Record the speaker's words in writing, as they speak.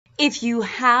If you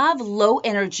have low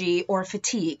energy or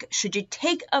fatigue, should you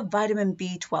take a vitamin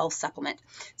B12 supplement?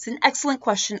 It's an excellent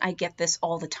question. I get this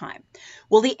all the time.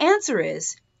 Well, the answer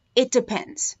is it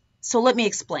depends. So let me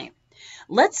explain.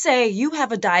 Let's say you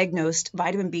have a diagnosed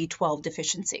vitamin B12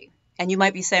 deficiency, and you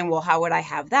might be saying, well, how would I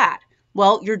have that?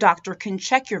 Well, your doctor can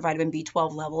check your vitamin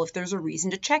B12 level if there's a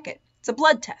reason to check it. It's a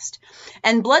blood test.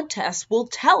 And blood tests will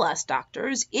tell us,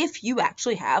 doctors, if you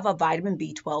actually have a vitamin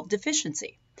B12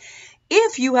 deficiency.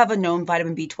 If you have a known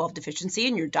vitamin B12 deficiency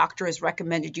and your doctor has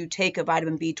recommended you take a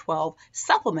vitamin B12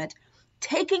 supplement,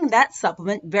 taking that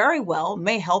supplement very well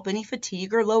may help any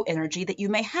fatigue or low energy that you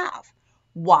may have.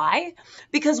 Why?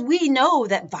 Because we know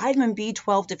that vitamin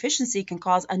B12 deficiency can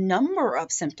cause a number of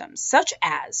symptoms, such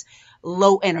as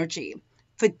low energy,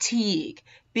 fatigue,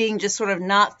 being just sort of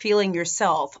not feeling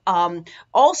yourself.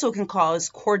 Also can cause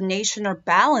coordination or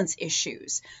balance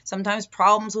issues. Sometimes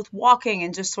problems with walking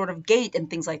and just sort of gait and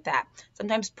things like that.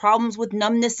 Sometimes problems with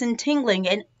numbness and tingling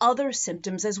and other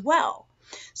symptoms as well.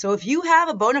 So if you have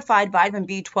a bona fide vitamin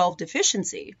B12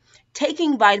 deficiency,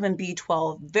 taking vitamin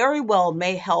B12 very well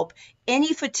may help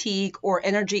any fatigue or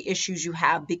energy issues you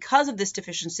have because of this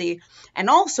deficiency, and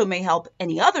also may help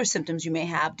any other symptoms you may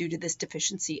have due to this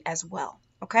deficiency as well.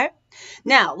 Okay?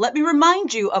 Now, let me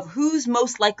remind you of who's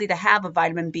most likely to have a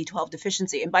vitamin B12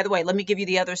 deficiency. And by the way, let me give you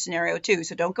the other scenario too,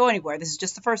 so don't go anywhere. This is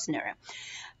just the first scenario.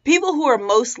 People who are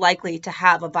most likely to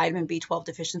have a vitamin B12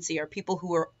 deficiency are people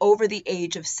who are over the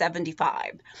age of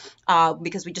 75,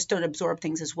 because we just don't absorb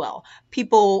things as well.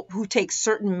 People who take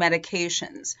certain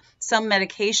medications. Some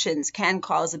medications can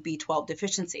cause a B12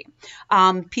 deficiency.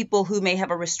 People who may have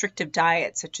a restrictive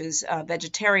diet, such as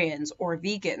vegetarians or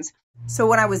vegans. So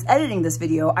when I was editing this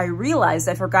video, I realized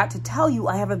I forgot to tell you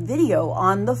I have a video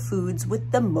on the foods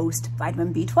with the most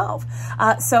vitamin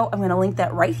B12. So I'm going to link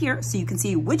that right here so you can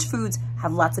see which foods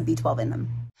have lots of B12 in them.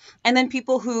 And then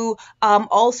people who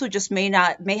also just may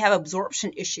have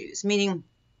absorption issues, meaning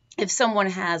if someone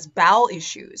has bowel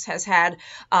issues, has had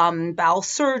bowel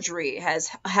surgery,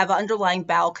 have underlying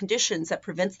bowel conditions that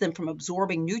prevents them from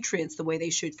absorbing nutrients the way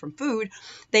they should from food,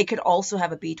 they could also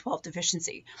have a B12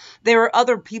 deficiency. There are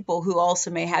other people who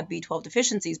also may have B12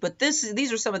 deficiencies, but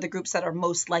these are some of the groups that are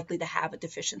most likely to have a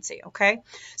deficiency, okay?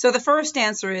 So the first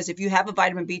answer is if you have a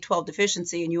vitamin B12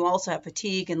 deficiency and you also have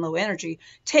fatigue and low energy,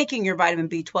 taking your vitamin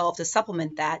B12 to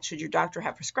supplement that, should your doctor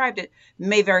have prescribed it,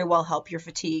 may very well help your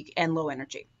fatigue and low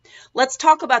energy. Let's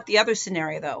talk about the other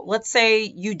scenario though. Let's say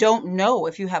you don't know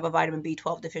if you have a vitamin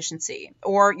B12 deficiency,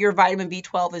 or your vitamin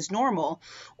B12 is normal,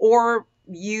 or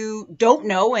you don't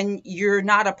know and you're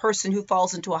not a person who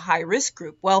falls into a high risk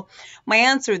group. Well, my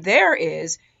answer there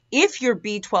is if your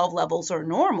B12 levels are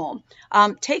normal,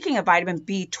 taking a vitamin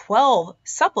B12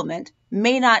 supplement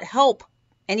may not help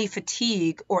any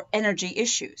fatigue or energy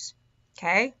issues.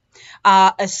 Okay?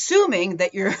 Assuming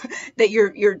that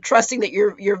you're trusting that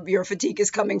your fatigue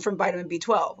is coming from vitamin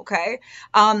B12, okay?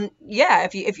 Yeah,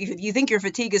 if you think your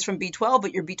fatigue is from B12,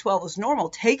 but your B12 is normal,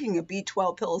 taking a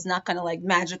B12 pill is not going to like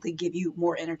magically give you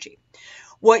more energy.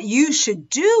 What you should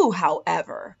do,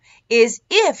 however, is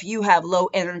if you have low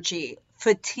energy,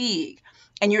 fatigue,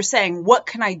 and you're saying, what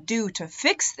can I do to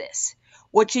fix this?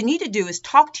 What you need to do is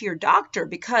talk to your doctor,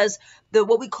 because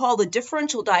what we call the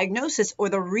differential diagnosis or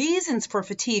the reasons for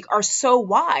fatigue are so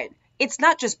wide. It's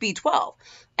not just B12.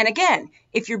 And again,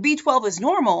 if your B12 is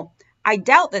normal, I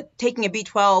doubt that taking a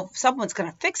B12 supplement is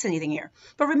going to fix anything here.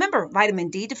 But remember, vitamin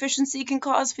D deficiency can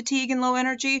cause fatigue and low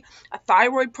energy. A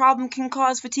thyroid problem can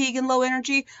cause fatigue and low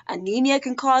energy. Anemia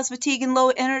can cause fatigue and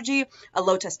low energy. A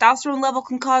low testosterone level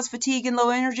can cause fatigue and low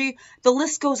energy. The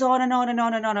list goes on and on and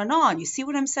on and on and on. You see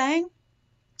what I'm saying?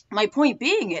 My point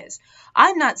being is,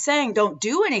 I'm not saying don't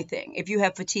do anything if you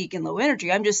have fatigue and low energy.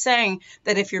 I'm just saying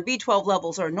that if your B12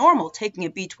 levels are normal, taking a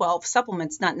B12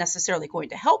 supplement is not necessarily going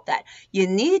to help that. You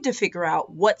need to figure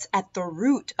out what's at the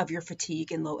root of your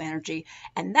fatigue and low energy,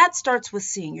 and that starts with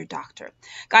seeing your doctor.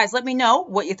 Guys, let me know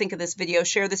what you think of this video.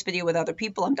 Share this video with other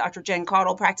people. I'm Dr. Jen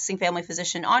Caudle, practicing family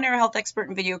physician, on-air health expert,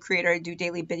 and video creator. I do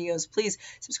daily videos. Please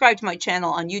subscribe to my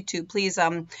channel on YouTube. Please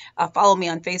follow me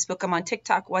on Facebook. I'm on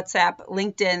TikTok, WhatsApp,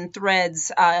 LinkedIn,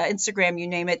 Threads, Instagram, you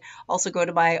name it. Also go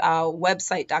to my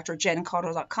website,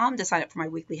 drjencaudle.com, to sign up for my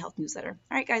weekly health newsletter.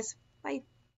 All right, guys. Bye.